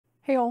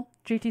Hey all,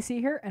 JTC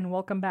here, and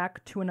welcome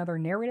back to another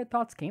Narrated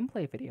Thoughts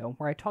gameplay video,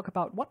 where I talk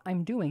about what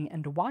I'm doing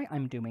and why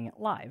I'm doing it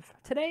live.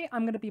 Today,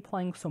 I'm going to be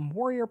playing some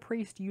Warrior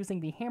Priest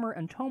using the Hammer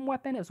and Tome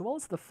weapon, as well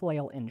as the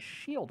Flail and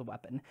Shield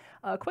weapon.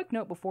 A quick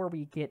note before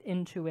we get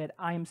into it,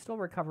 I am still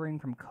recovering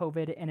from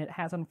COVID, and it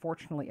has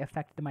unfortunately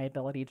affected my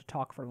ability to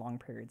talk for long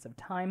periods of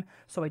time,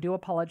 so I do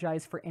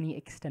apologize for any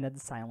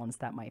extended silence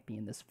that might be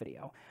in this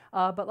video.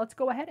 But let's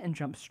go ahead and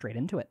jump straight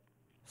into it.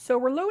 So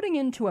we're loading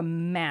into a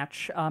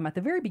match at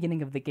the very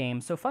beginning of the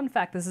game. So fun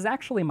fact, this is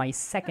actually my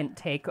second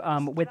take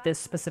with this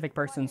specific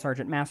person,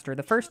 Sergeant Master.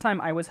 The first time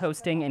I was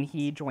hosting and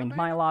he joined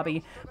my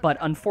lobby, but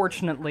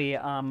unfortunately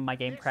my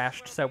game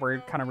crashed, so we're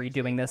kind of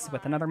redoing this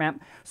with another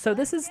map. So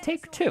this is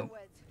take two.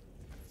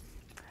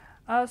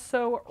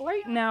 So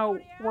right now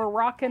we're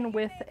rocking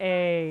with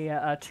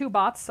two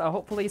bots.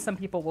 Hopefully some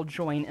people will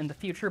join in the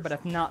future, but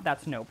if not,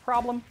 that's no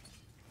problem.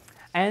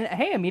 And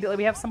hey, immediately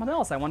we have someone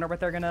else. I wonder what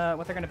they're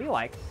gonna be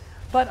like.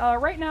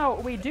 But right now,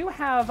 we do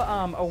have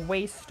a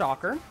Waste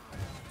Stalker,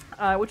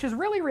 which is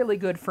really, really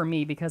good for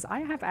me because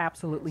I have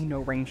absolutely no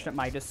range at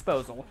my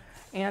disposal.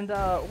 And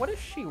what is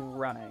she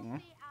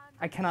running?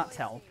 I cannot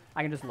tell.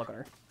 I can just look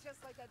at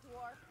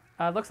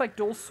her. Looks like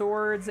dual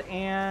swords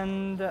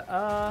and you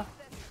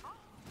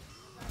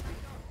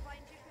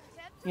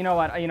know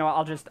what?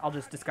 I'll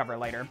just discover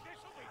later.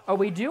 Oh,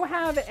 we do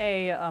have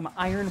a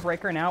Iron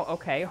Breaker now.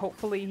 Okay,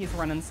 hopefully he's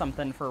running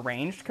something for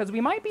ranged because we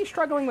might be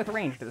struggling with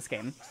ranged this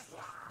game.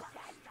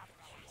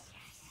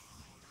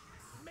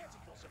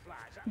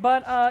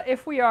 But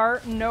if we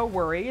are, no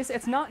worries.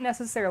 It's not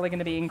necessarily going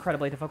to be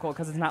incredibly difficult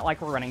because it's not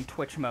like we're running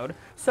Twitch mode.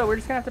 So we're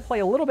just going to have to play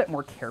a little bit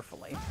more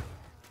carefully.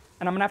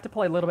 And I'm going to have to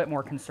play a little bit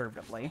more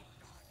conservatively.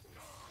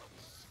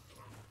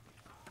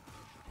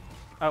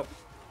 Oh.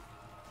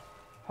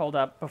 Hold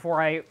up.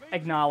 Before I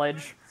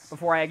acknowledge.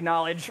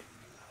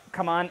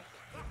 Come on.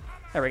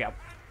 There we go.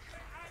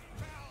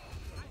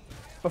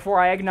 Before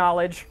I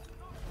acknowledge.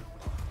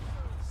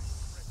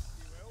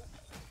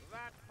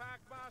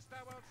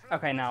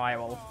 Okay, now I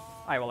will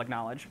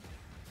acknowledge.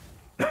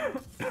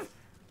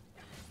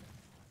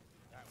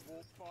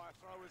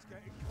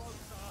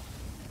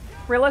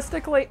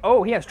 Realistically,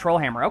 oh, he has Troll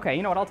Hammer. Okay,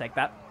 you know what? I'll take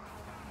that.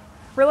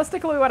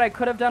 Realistically, what I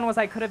could have done was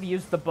I could have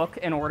used the book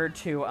in order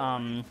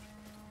to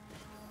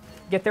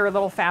get there a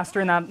little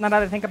faster. Now that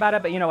I think about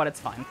it, but you know what?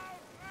 It's fine.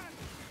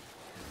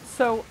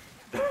 So,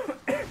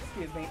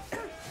 excuse me.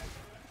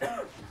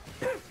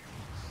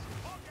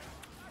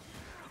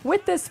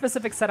 With this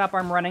specific setup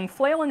I'm running,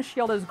 Flail and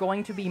Shield is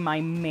going to be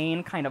my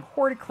main kind of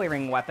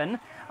horde-clearing weapon,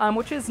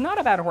 which is not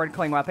a bad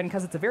horde-clearing weapon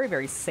because it's a very,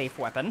 very safe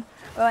weapon.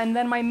 And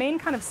then my main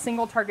kind of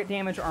single-target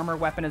damage armor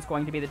weapon is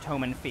going to be the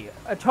Tome and Shield.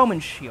 Tome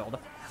and Shield.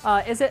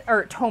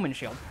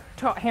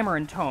 Hammer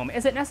and Tome.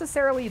 Is it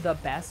necessarily the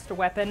best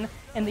weapon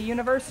in the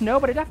universe? No,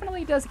 but it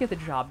definitely does get the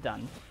job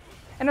done.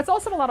 And it's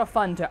also a lot of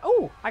fun to...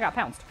 Oh, I got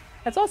pounced.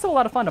 It's also a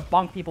lot of fun to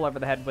bonk people over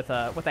the head with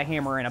a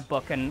hammer and a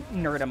book and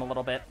nerd them a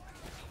little bit.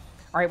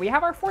 All right, we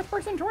have our fourth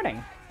person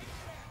joining.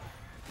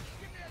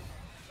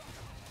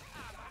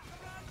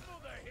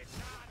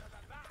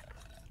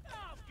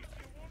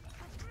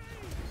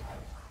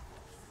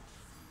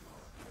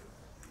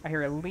 I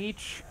hear a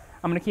leech.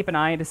 I'm going to keep an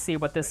eye to see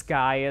what this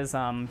guy is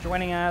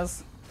joining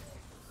as.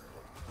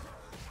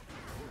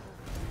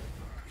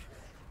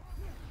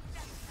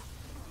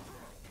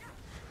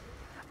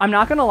 I'm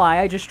not going to lie,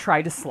 I just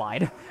tried to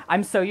slide.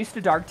 I'm so used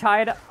to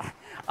Darktide.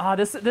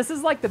 This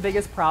is like the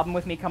biggest problem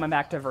with me coming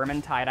back to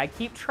Vermintide. I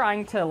keep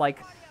trying to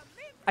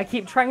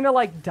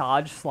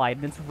dodge slide,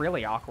 and it's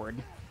really awkward.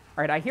 All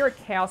right, I hear a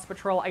Chaos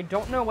Patrol. I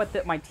don't know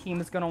what my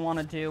team is going to want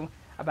to do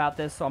about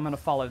this, so I'm going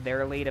to follow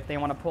their lead. If they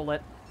want to pull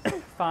it,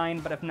 fine,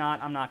 but if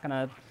not, I'm not going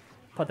to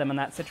put them in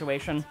that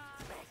situation.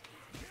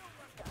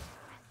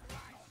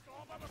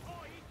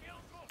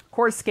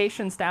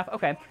 Coruscation Staff.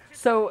 Okay,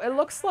 so it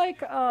looks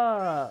like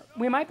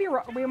we might be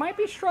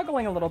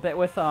struggling a little bit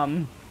with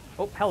oh,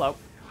 hello.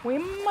 We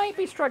might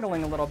be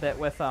struggling a little bit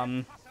with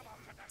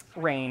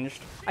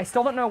ranged. I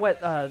still don't know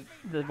what the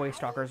Waste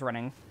Stalker is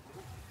running.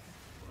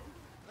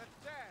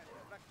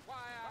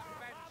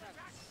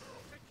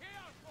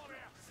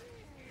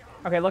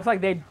 Okay, looks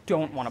like they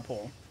don't want to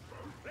pull.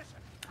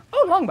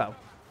 Oh, longbow.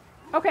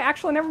 Okay,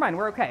 actually, never mind.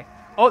 We're okay.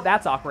 Oh,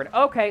 that's awkward.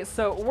 Okay,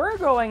 so we're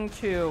going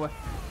to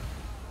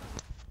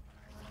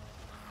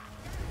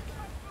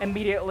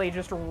immediately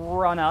just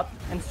run up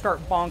and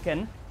start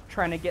bonking,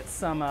 trying to get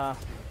some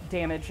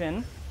damage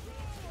in.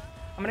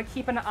 I'm going to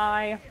keep an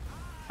eye.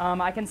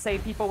 I can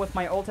save people with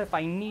my ult if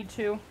I need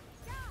to.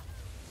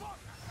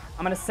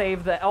 I'm going to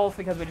save the elf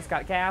because we just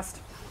got gassed.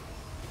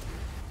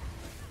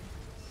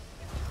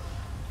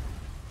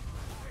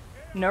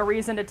 No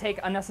reason to take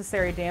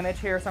unnecessary damage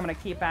here, so I'm going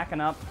to keep backing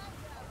up.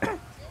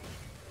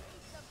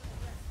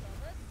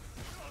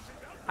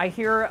 I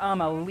hear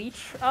a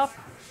leech up.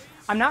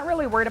 I'm not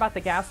really worried about the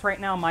gas right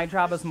now. My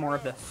job is more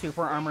of the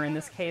super armor in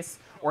this case,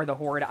 or the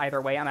horde.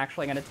 Either way, I'm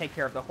actually going to take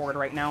care of the horde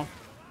right now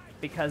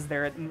because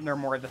they're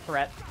more of the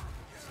threat.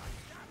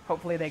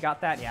 Hopefully they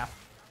got that, yeah.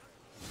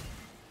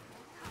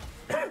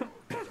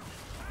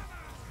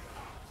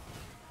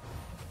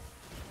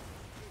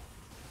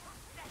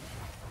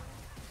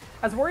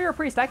 As Warrior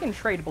Priest, I can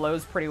trade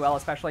blows pretty well,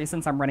 especially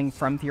since I'm running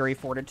from Fury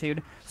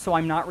Fortitude, so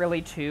I'm not really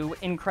too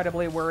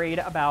incredibly worried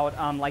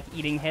about, like,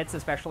 eating hits,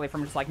 especially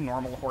from just, like,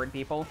 normal Horde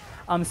people.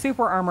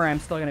 Super Armor, I'm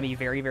still going to be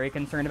very, very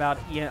concerned about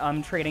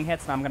trading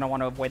hits, and I'm going to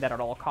want to avoid that at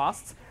all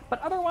costs.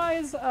 But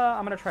otherwise,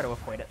 I'm going to try to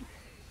avoid it.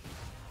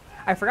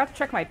 I forgot to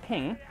check my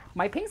ping.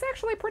 My ping's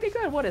actually pretty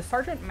good. What, is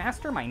Sergeant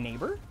Master my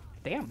neighbor?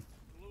 Damn.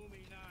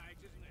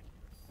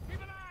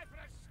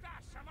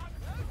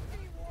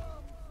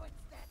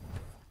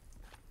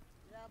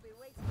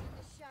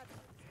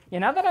 Yeah,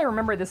 now that I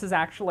remember this is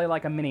actually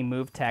like a mini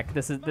move tech,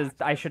 this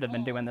I should have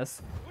been doing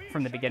this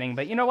from the beginning,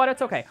 but you know what?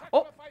 It's okay.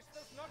 Oh!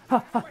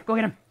 Huh, huh, go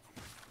get him!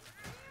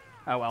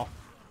 Oh well.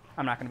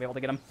 I'm not going to be able to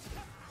get him.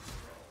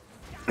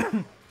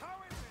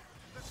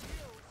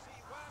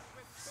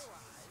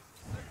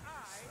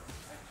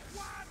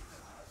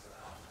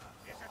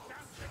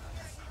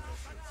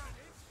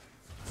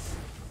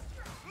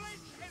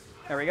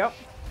 There we go.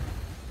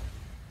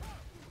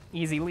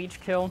 Easy leech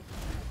kill.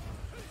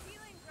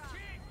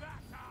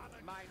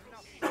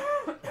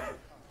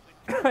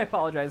 I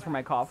apologize for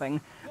my coughing,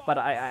 but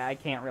I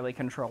can't really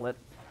control it.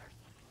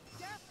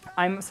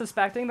 I'm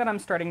suspecting that I'm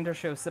starting to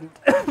show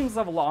symptoms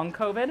of long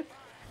COVID,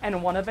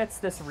 and one of it's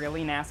this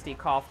really nasty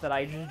cough that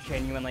I just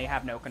genuinely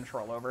have no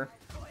control over.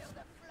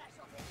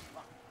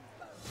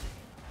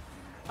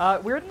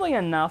 Weirdly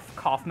enough,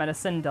 cough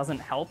medicine doesn't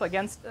help with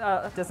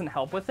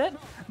it,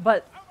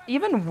 but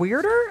even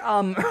weirder,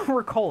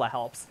 Ricola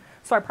helps.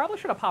 So I probably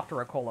should have popped a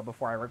Ricola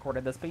before I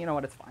recorded this, but you know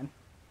what, it's fine.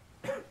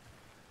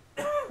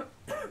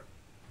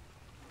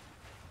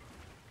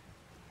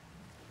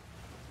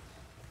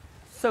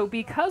 So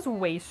because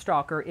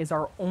Waystalker is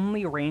our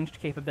only ranged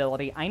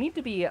capability, I need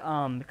to be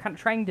kind of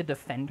trying to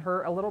defend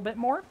her a little bit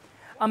more.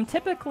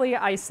 Typically,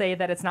 I say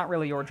that it's not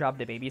really your job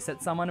to babysit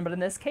someone, but in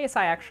this case,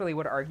 I actually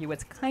would argue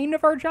it's kind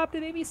of our job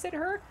to babysit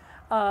her,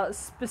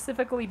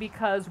 specifically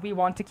because we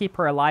want to keep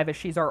her alive as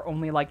she's our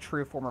only, like,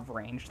 true form of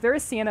range. There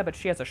is Sienna, but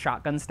she has a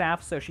shotgun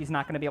staff, so she's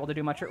not going to be able to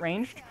do much at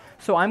ranged.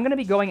 So I'm going to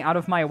be going out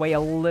of my way a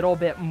little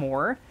bit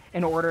more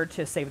in order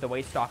to save the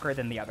Waystalker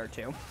than the other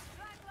two.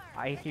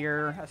 I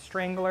hear a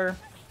Strangler.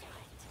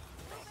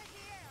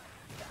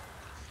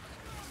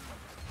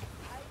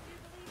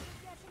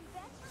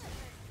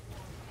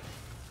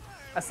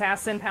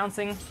 Assassin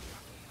pouncing.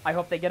 I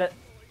hope they get it.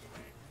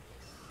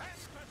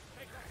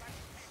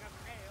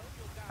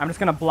 I'm just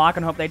going to block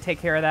and hope they take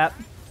care of that.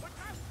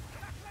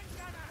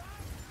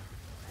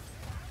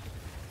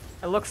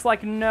 It looks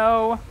like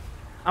no.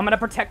 I'm going to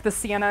protect the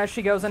Sienna as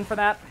she goes in for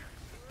that.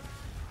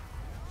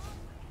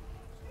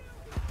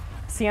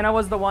 Sienna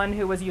was the one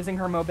who was using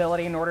her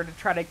mobility in order to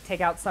try to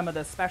take out some of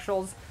the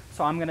specials,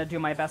 so I'm going to do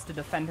my best to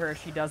defend her as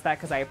she does that,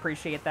 because I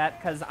appreciate that,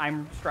 because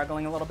I'm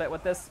struggling a little bit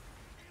with this.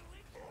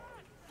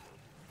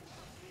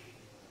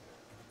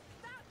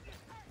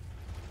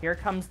 Here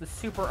comes the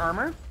super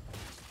armor.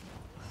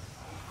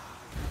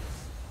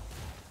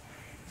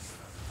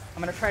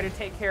 I'm going to try to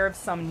take care of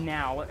some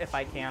now, if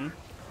I can.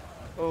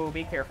 Oh,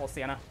 be careful,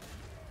 Sienna.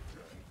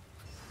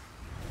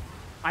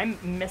 I'm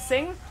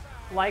missing,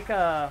 like,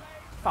 a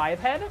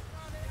 5-head.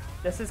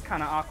 This is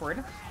kind of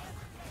awkward.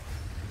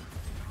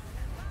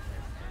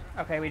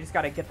 Okay, we just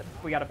got to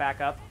we got to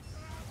back up.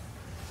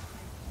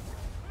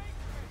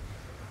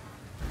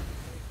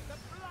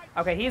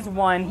 Okay, he's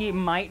one. He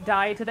might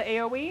die to the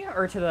AoE,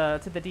 or to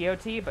the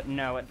DOT, but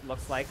no, it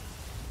looks like.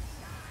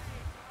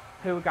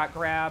 Who got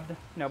grabbed?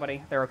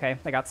 Nobody. They're okay.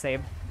 They got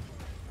saved.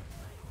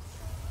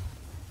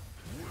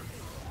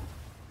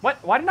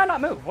 What? Why did I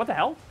not move? What the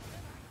hell?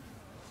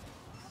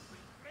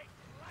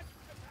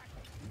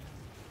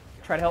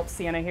 Try to help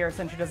Sienna here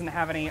since she doesn't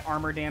have any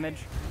armor damage.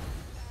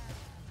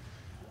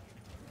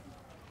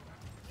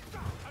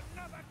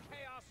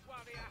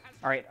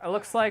 Alright, it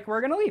looks like we're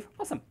gonna leave.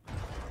 Awesome.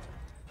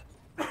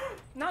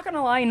 Not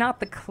gonna lie, not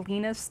the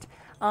cleanest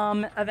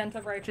Event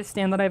of Righteous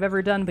Stand that I've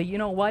ever done, but you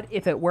know what?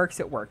 If it works,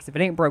 it works. If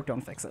it ain't broke,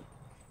 don't fix it.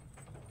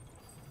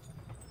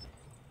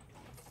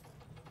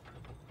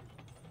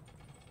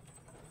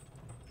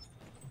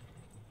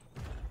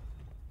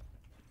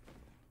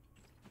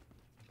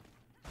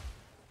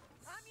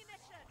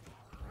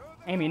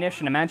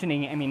 Ammunition.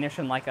 Imagining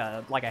ammunition like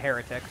a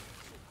heretic.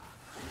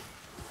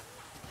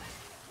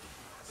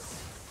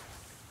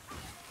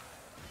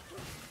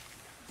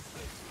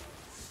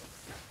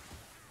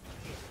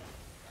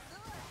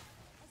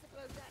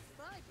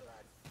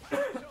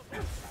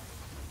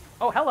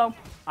 Oh, hello.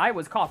 I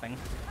was coughing.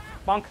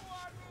 Bonk.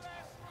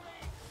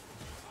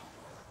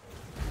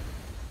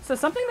 So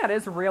something that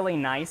is really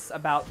nice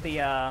about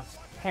the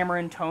Hammer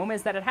and Tome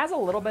is that it has a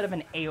little bit of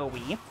an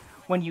AoE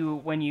when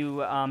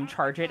you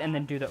charge it and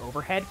then do the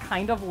overhead,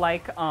 kind of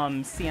like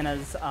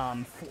Sienna's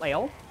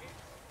Flail.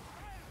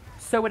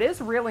 So it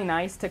is really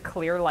nice to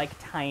clear like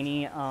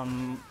tiny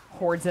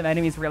hordes of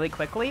enemies really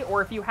quickly,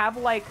 or if you have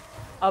like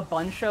a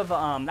bunch of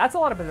that's a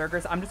lot of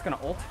berserkers. I'm just gonna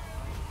ult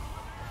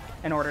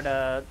in order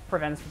to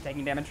prevent us from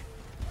taking damage.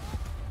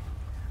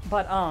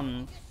 But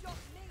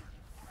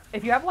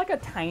if you have like a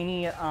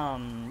tiny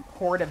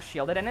horde of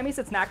shielded enemies,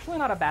 it's actually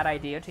not a bad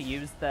idea to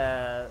use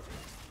the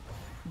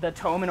the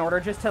tome in order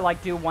just to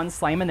like do one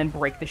slam and then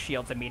break the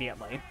shields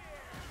immediately.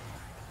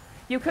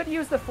 You could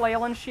use the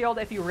Flail and shield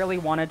if you really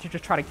wanted to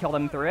just try to kill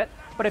them through it,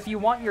 but if you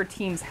want your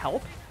team's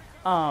help,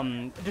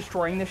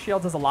 destroying the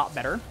shields is a lot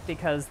better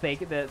because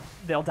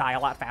they'll die a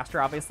lot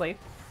faster, obviously.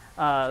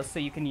 So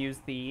you can use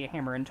the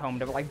hammer and tome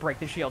to like break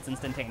the shields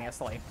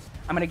instantaneously.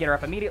 I'm gonna get her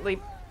up immediately.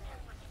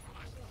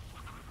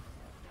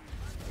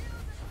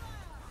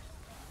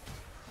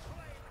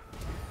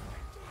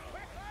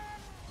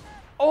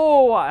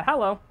 Oh,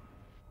 hello.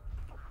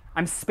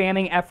 I'm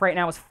spamming F right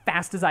now as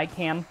fast as I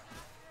can.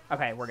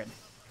 Okay, we're good.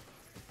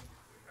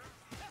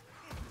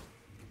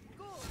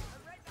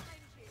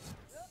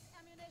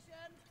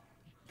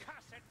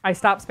 I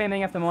stopped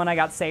spamming F the moment I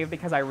got saved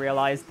because I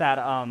realized that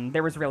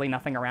there was really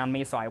nothing around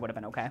me, so I would have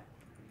been okay.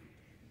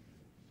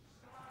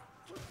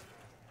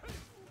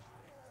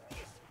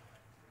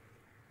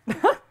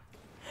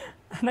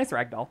 Nice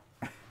ragdoll.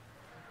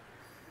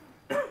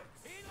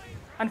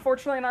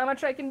 Unfortunately, not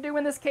much I can do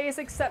in this case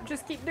except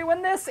just keep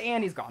doing this,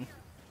 and he's gone.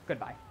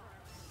 Goodbye.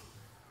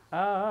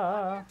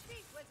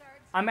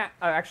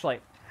 Actually,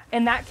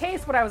 in that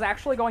case, what I was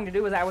actually going to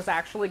do is I was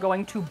actually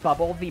going to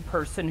bubble the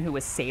person who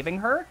was saving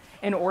her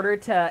in order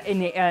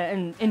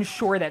to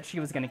ensure that she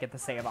was going to get the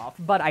save off,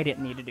 but I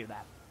didn't need to do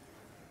that.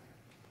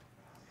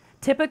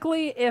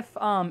 Typically, if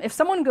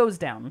someone goes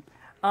down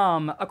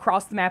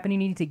across the map and you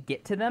need to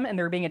get to them and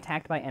they're being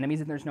attacked by enemies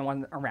and there's no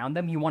one around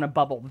them, you want to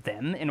bubble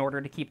them in order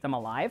to keep them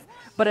alive.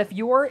 But if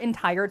your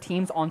entire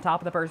team's on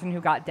top of the person who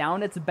got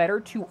down, it's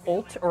better to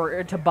ult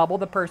or to bubble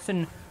the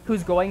person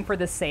who's going for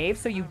the save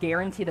so you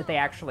guarantee that they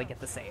actually get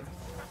the save.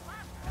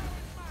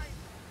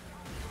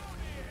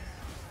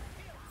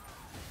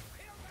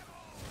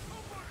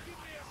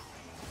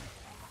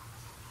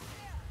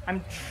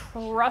 I'm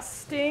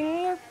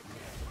trusting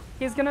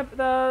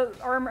the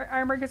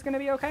Iron Breaker's gonna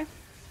be okay.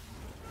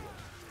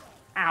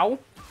 Ow.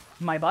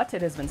 My butt,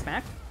 it has been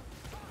smacked.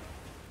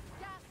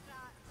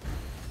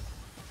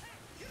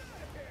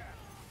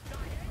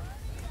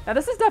 Now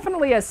this is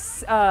definitely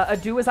a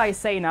do as I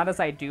say, not as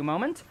I do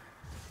moment.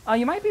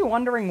 You might be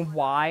wondering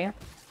why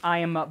I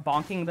am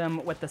bonking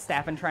them with the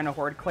staff and trying to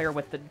horde clear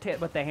with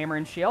the hammer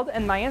and shield,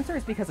 and my answer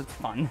is because it's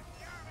fun.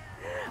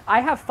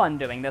 I have fun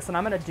doing this, and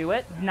I'm going to do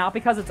it, not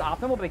because it's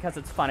optimal, but because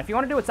it's fun. If you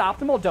want to do what's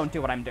optimal, don't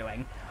do what I'm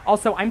doing.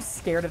 Also, I'm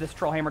scared of this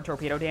Troll Hammer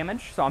torpedo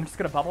damage, so I'm just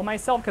going to bubble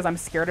myself because I'm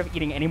scared of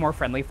eating any more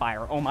friendly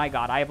fire. Oh my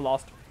god, I have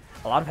lost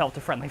a lot of health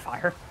to friendly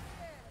fire.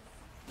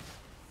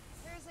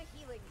 There's a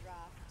healing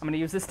draft. I'm going to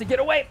use this to get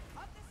away.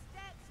 Up the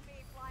steps,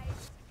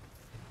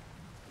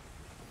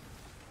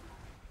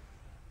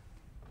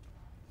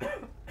 Mayflight.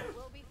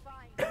 We'll be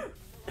fine. The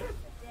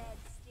dead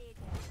stay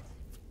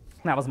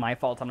dead. That was my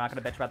fault. I'm not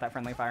going to bitch about that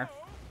friendly fire.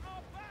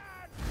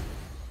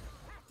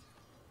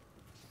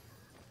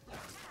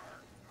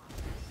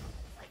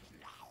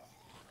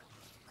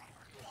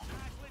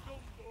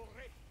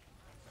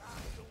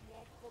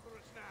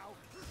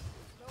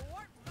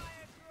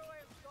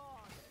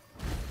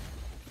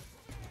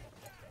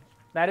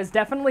 That is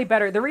definitely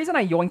better. The reason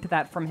I yoinked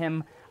that from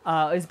him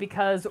is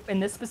because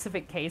in this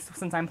specific case,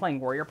 since I'm playing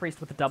Warrior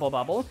Priest with the double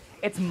bubble,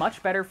 it's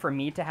much better for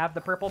me to have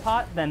the purple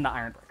pot than the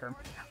Iron Breaker.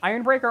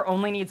 Iron Breaker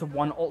only needs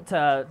one ult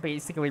to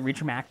basically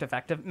reach max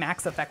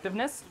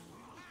effectiveness.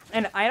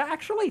 And I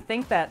actually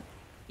think that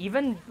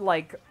even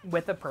like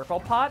with the purple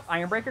pot,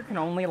 Iron Breaker can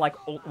only like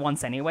ult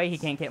once anyway. He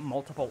can't get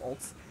multiple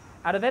ults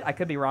out of it. I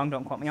could be wrong,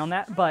 don't quote me on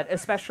that. But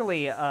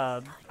especially,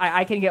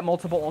 I can get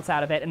multiple ults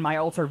out of it, and my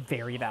ults are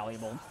very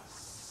valuable.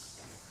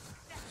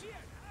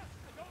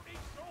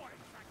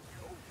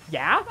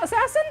 Yeah,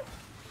 Assassin?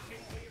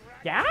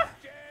 Yeah?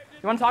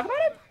 You want to talk about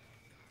it?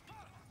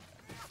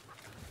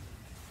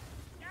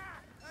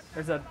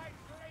 There's a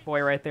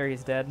boy right there,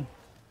 he's dead.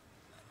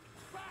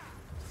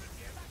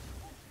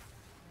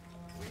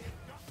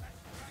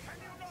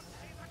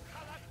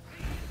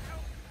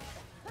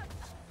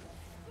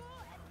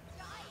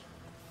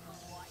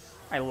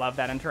 I love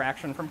that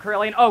interaction from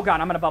Carillion. Oh god,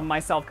 I'm gonna bump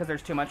myself because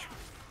there's too much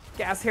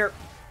gas here.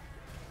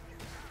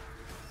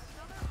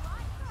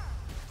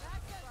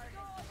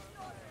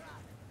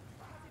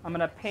 I'm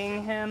gonna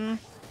ping him.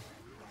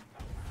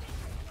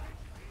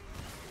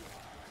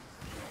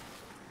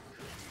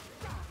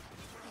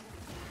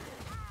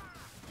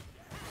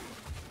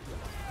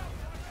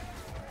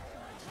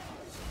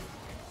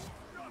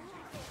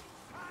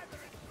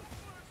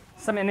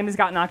 Some enemies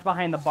got knocked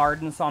behind the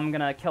bard, and so I'm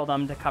gonna kill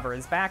them to cover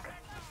his back.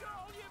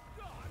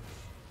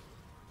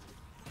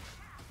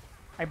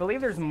 I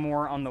believe there's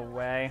more on the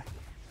way.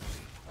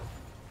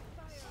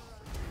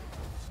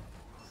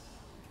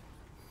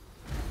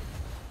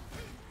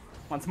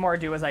 Once more,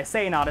 do as I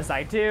say, not as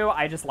I do.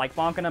 I just like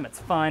bonking them. It's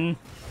fun.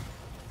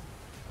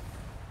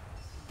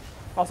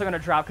 Also going to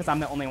drop because I'm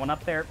the only one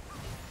up there.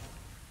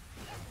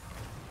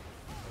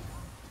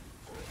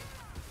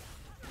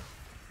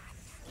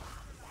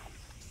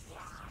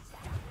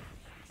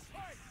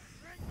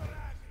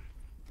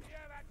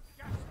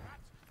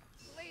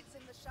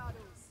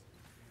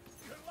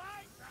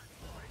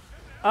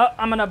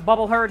 I'm going to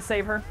bubble her to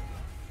save her.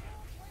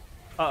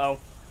 Uh-oh.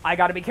 I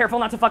got to be careful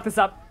not to fuck this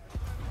up.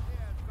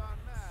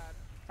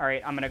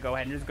 Alright, I'm gonna go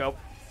ahead and just go.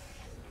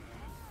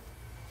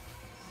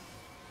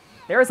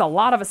 There is a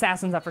lot of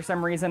assassins up for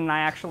some reason, and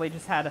I actually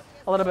just had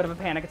a little bit of a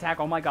panic attack.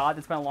 Oh my god,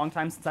 it's been a long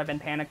time since I've been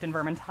panicked in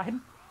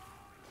Vermintide.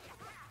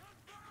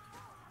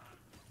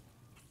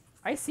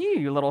 I see you,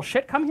 you little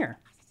shit. Come here.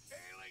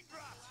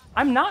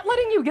 I'm not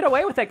letting you get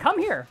away with it. Come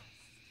here.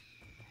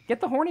 Get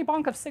the horny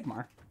bonk of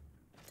Sigmar.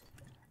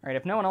 Alright,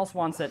 if no one else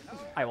wants it,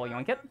 I will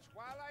yoink it.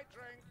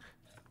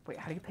 Wait,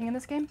 how do you ping in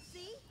this game?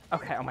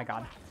 Okay, oh my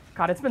god.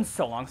 God, it's been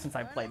so long since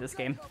I've played this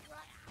game.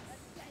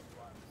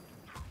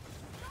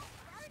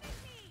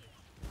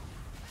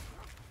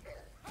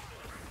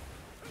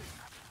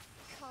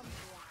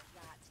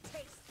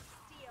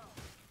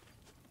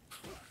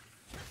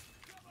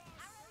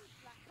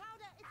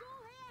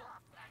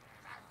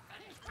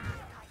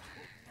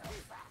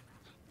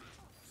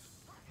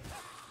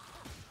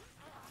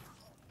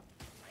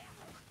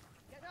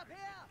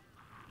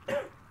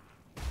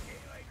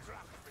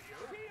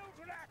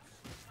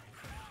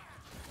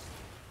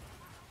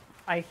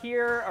 I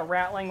hear a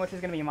rattling, which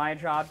is going to be my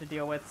job to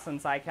deal with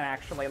since I can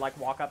actually, like,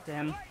 walk up to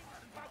him.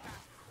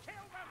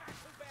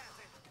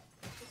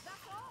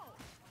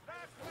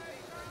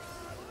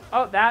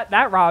 Oh,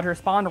 that Roger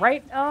spawned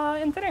right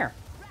in thin air.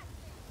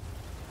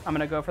 I'm going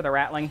to go for the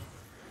rattling.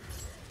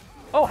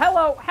 Oh,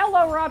 hello!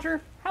 Hello,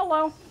 Roger!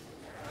 Hello!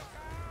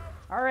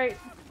 Alright.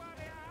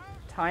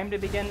 Time to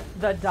begin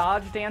the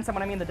dodge dance. And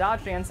when I mean the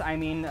dodge dance, I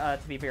mean to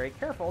be very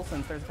careful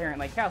since there's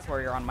apparently a Chaos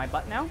Warrior on my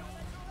butt now.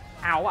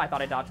 Ow, I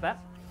thought I dodged that.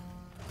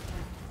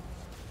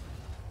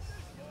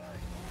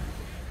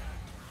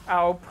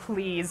 Oh,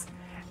 please.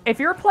 If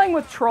you're playing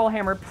with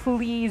Trollhammer,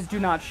 please do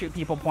not shoot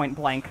people point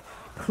blank.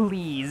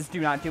 Please do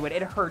not do it.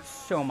 It hurts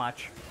so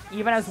much.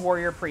 Even as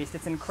Warrior Priest,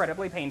 it's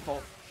incredibly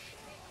painful.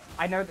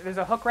 I know that there's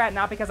a hook rat,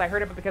 not because I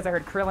heard it, but because I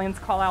heard Krillian's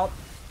call out.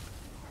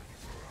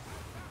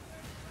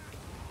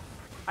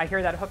 I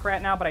hear that hook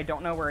rat now, but I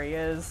don't know where he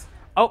is.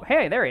 Oh,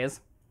 hey, there he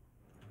is.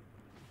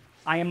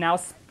 I am now...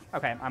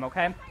 Okay, I'm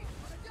okay.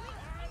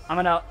 I'm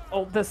gonna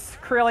ult this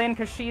Krillian,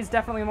 because she's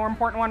definitely the more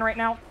important one right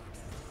now.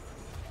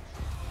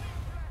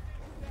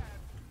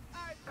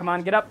 Come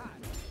on, get up.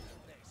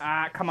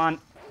 Ah, come on.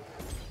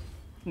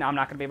 No, I'm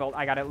not going to be able...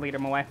 I got to lead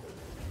him away.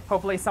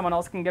 Hopefully someone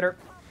else can get her.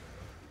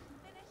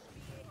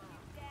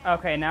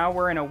 Okay, now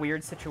we're in a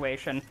weird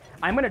situation.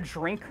 I'm going to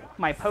drink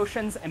my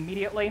potions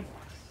immediately.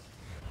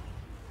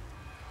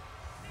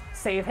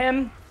 Save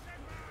him.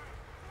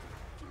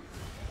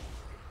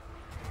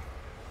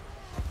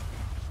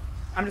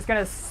 I'm just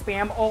going to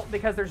spam ult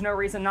because there's no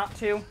reason not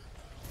to.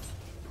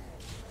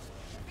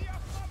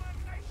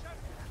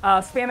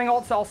 Spamming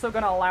ult's also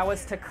going to allow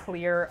us to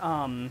clear,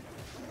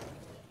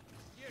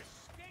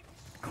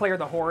 clear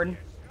the horde.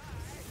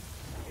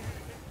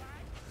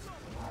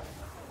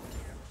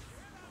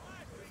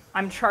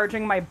 I'm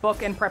charging my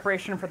book in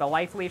preparation for the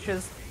life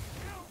leeches.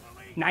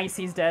 Nice,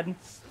 he's dead.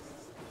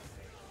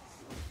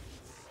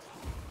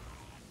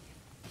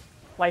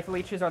 Life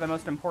leeches are the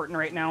most important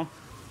right now.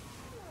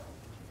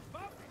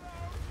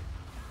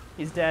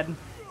 He's dead.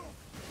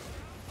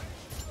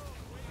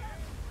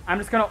 I'm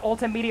just going to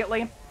ult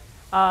immediately.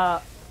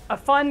 A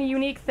fun,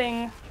 unique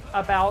thing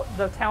about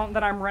the talent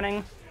that I'm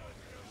running...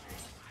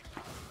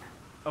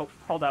 Oh,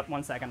 hold up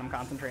 1 second, I'm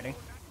concentrating.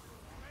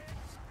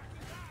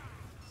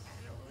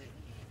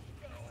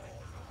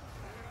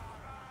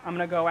 I'm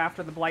gonna go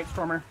after the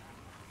Blightstormer.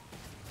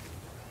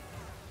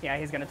 Yeah,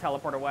 he's gonna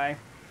teleport away.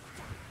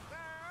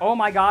 Oh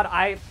my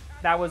god,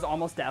 that was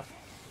almost death.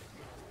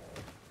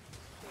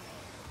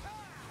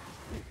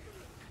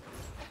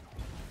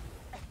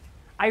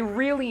 I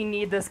really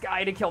need this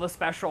guy to kill the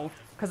special,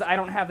 because I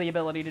don't have the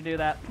ability to do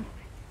that.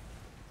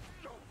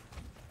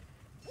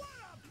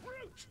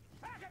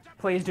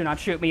 Please do not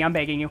shoot me, I'm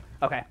begging you.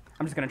 Okay,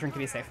 I'm just gonna drink to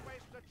be safe.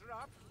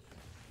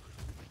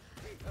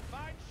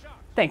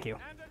 Thank you.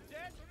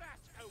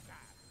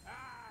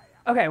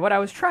 Okay, what I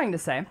was trying to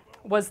say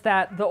was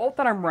that the ult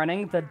that I'm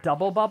running, the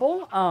double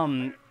bubble,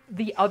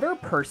 the other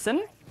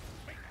person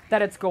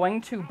that it's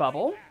going to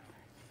bubble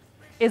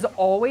is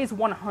always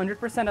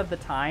 100% of the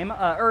time,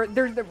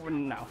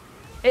 no.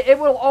 It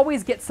will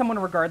always get someone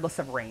regardless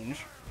of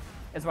range,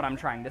 is what I'm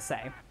trying to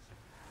say.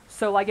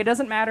 So, like, it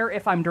doesn't matter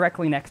if I'm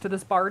directly next to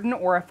this Barden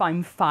or if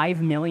I'm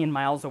 5 million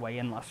miles away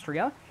in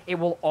Lustria, it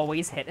will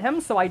always hit him,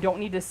 so I don't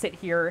need to sit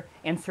here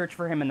and search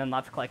for him and then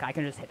left click. I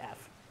can just hit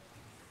F.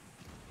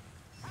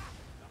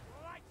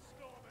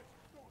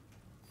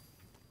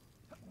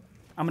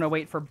 I'm gonna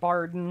wait for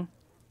Barden,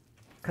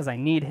 because I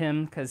need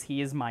him, because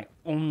he is my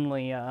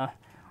only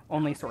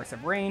source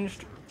of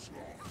ranged.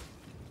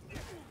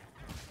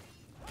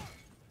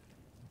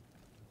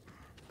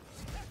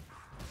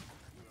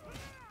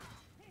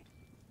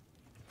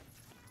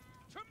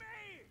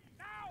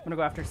 I'm gonna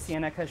go after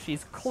Sienna because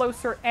she's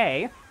closer,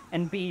 A,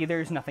 and B,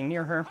 there's nothing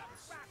near her.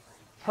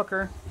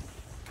 Hooker.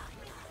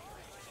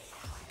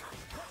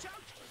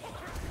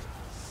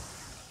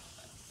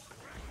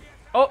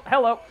 Oh,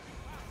 hello.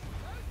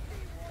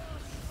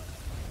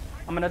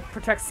 I'm gonna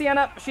protect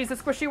Sienna. She's a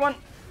squishy one.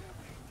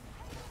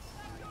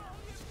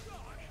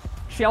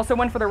 She also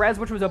went for the res,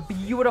 which was a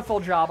beautiful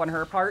job on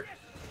her part.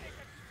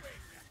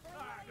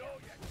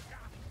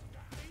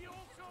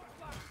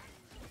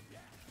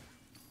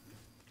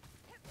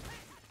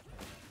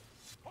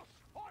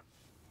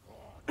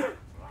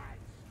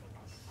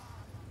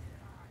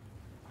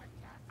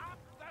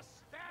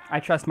 I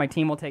trust my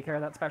team will take care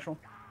of that special.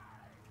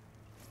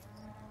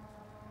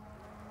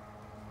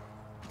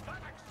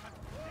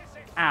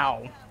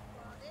 Ow.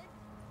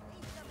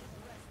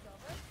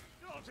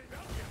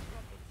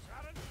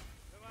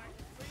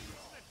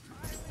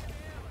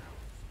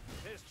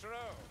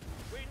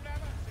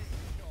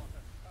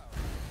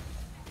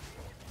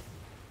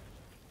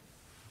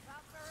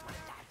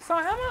 So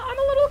I'm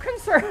a little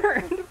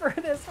concerned for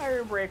this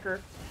Iron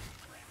Breaker.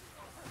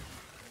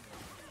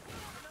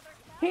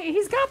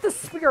 He's got the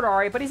spear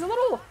alright, but he's a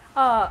little,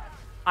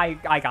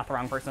 I got the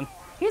wrong person.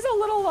 He's a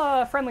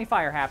little, friendly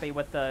fire happy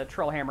with the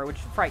Troll Hammer, which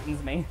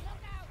frightens me.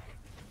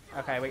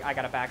 Okay, I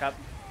gotta back up.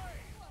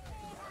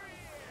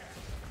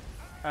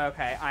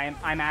 Okay,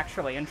 I'm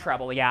actually in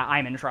trouble. Yeah,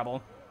 I'm in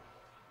trouble.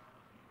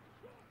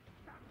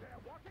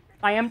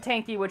 I am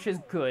tanky, which is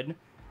good.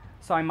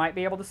 So I might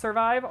be able to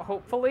survive,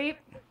 hopefully.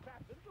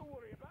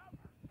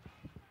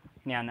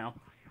 Yeah, no.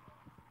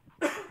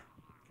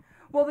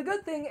 Well, the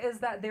good thing is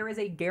that there is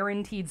a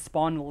guaranteed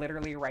spawn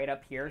literally right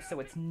up here,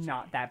 so it's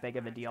not that big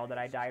of a deal that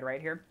I died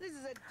right here.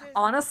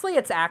 Honestly,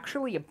 it's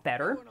actually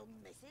better.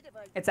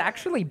 It's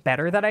actually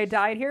better that I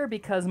died here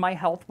because my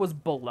health was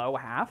below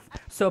half.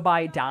 So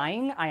by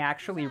dying, I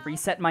actually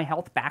reset my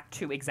health back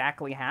to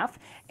exactly half.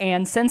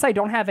 And since I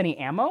don't have any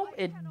ammo,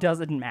 it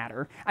doesn't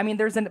matter. I mean,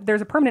 there's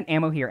a permanent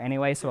ammo here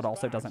anyway, so it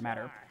also doesn't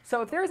matter.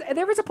 So if there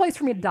is a place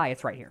for me to die,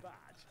 it's right here.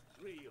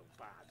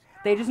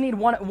 They just need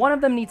one of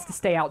them needs to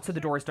stay out so the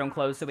doors don't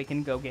close so we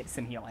can go get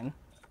some healing.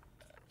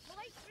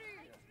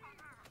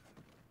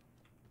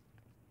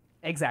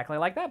 Exactly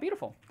like that.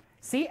 Beautiful.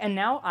 See, and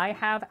now I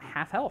have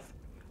half health.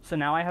 So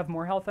now I have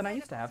more health than I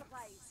used to have.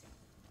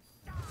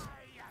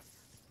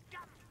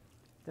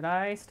 Did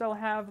I still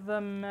have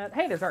them at...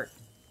 Hey, there's Art.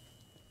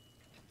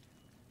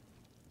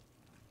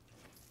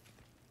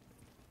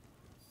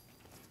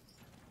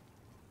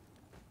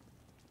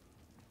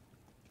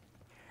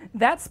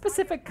 That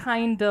specific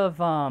kind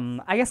of,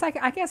 I guess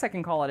I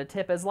can call it a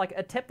tip, is like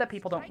a tip that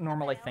people don't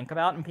normally think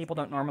about and people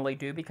don't normally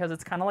do because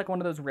it's kind of like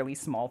one of those really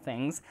small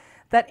things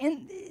that,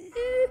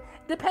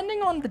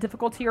 depending on the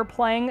difficulty you're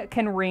playing,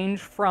 can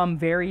range from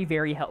very,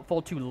 very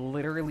helpful to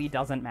literally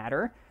doesn't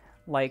matter.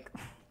 Like,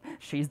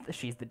 she's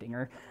the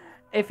dinger.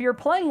 If you're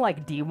playing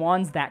like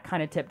D1s, that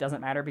kind of tip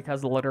doesn't matter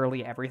because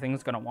literally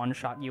everything's going to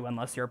one-shot you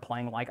unless you're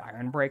playing like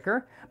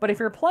Ironbreaker. But if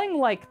you're playing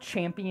like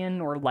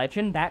Champion or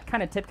Legend, that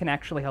kind of tip can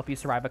actually help you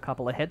survive a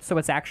couple of hits, so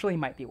it's actually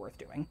might be worth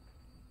doing.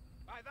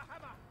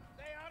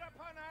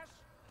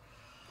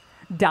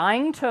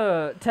 Dying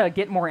to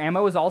get more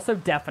ammo is also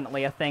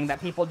definitely a thing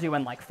that people do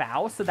in like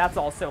FAO, so that's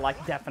also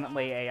like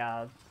definitely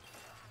a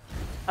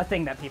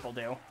thing that people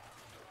do.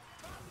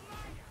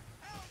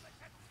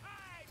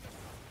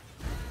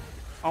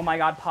 Oh my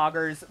god,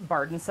 Poggers.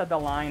 Barden said the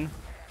line.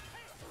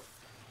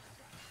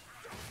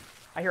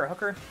 I hear a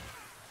hooker.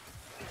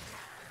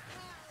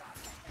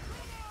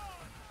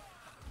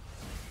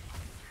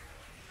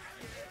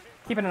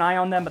 Keeping an eye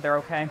on them, but they're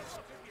okay.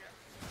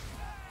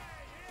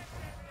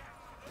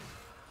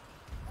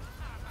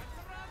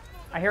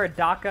 I hear a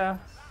Daka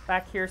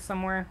back here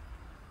somewhere.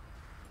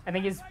 I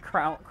think he's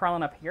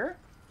crawling up here.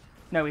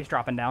 No, he's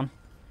dropping down.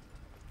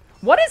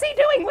 What is he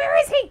doing? Where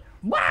is he?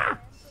 Wah!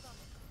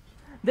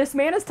 This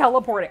man is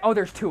teleporting. Oh,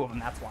 there's two of them.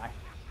 That's why.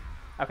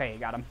 Okay, you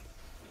got him.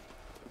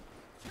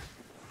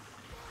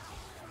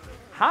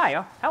 Hi.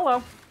 Oh,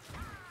 hello.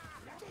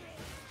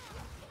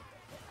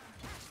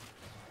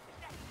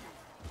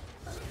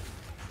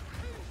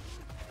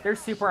 There's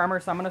super armor,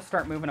 so I'm going to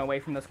start moving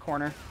away from this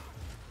corner.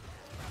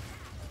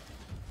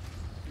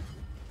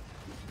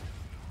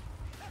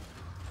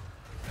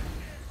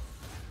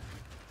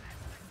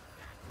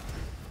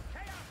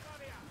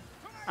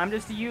 I'm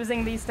just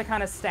using these to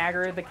kind of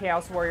stagger the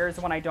Chaos Warriors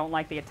when I don't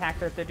like the attack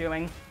that they're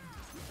doing.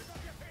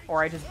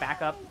 Or I just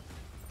back up.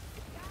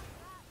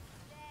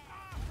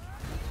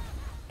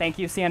 Thank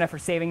you, Sienna, for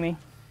saving me.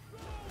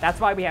 That's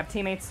why we have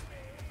teammates.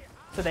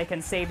 So they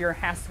can save your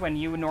ass when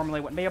you normally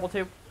wouldn't be able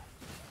to.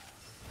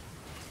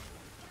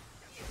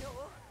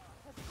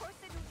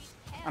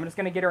 I'm just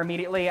going to get her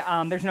immediately.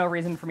 There's no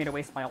reason for me to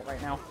waste my ult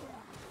right now.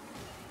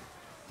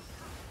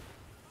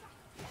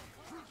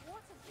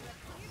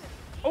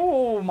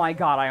 Oh my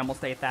god, I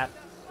almost ate that.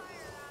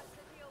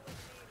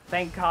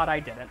 Thank god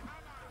I didn't.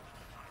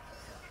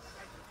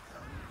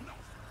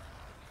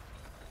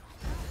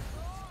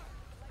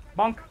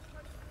 Bonk.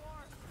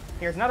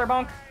 Here's another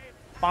bonk.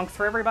 Bonks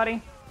for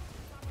everybody.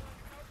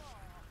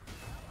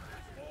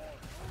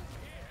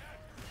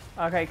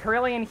 Okay,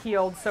 Carillion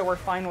healed, so we're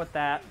fine with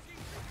that.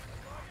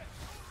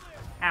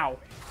 Ow.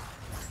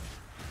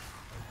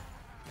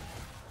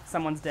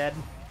 Someone's dead.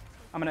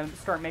 I'm gonna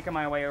start making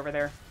my way over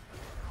there.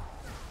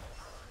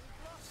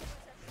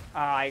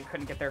 I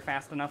couldn't get there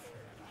fast enough.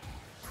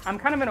 I'm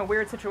kind of in a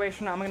weird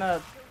situation. I'm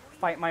gonna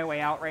fight my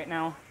way out right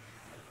now.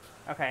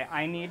 Okay,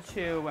 I need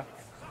to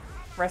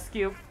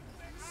rescue.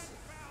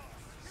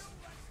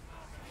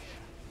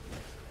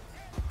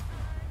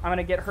 I'm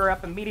gonna get her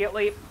up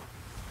immediately.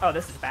 Oh,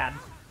 this is bad.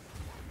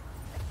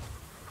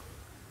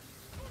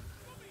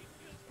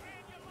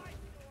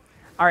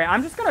 Alright,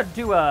 I'm just gonna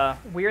do a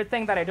weird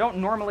thing that I don't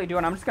normally do,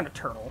 and I'm just gonna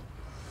turtle.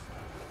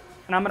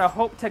 And I'm gonna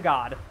hope to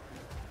God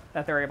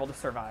that they're able to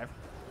survive.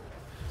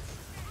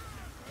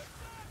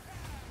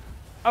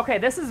 Okay,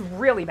 this is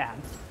really bad.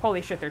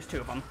 Holy shit, there's 2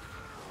 of them.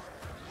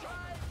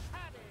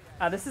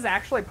 This is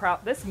actually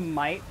this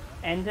might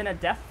end in a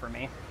death for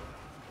me.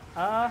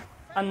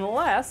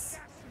 Unless...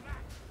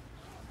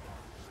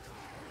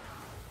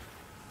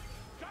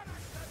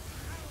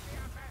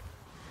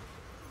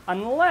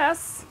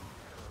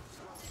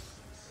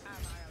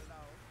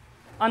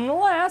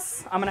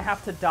 Unless I'm gonna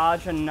have to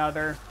dodge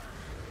another.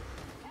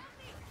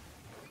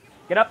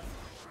 Get up.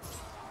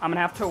 I'm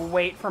gonna have to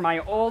wait for my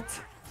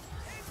ult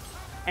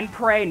and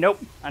pray. Nope.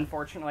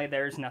 Unfortunately,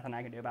 there's nothing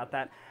I can do about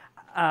that.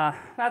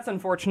 That's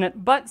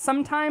unfortunate, but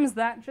sometimes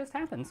that just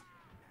happens.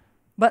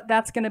 But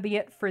that's going to be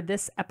it for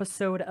this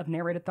episode of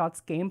Narrated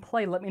Thoughts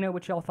Gameplay. Let me know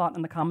what y'all thought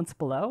in the comments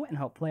below, and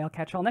hopefully I'll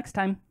catch y'all next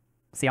time.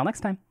 See y'all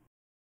next time.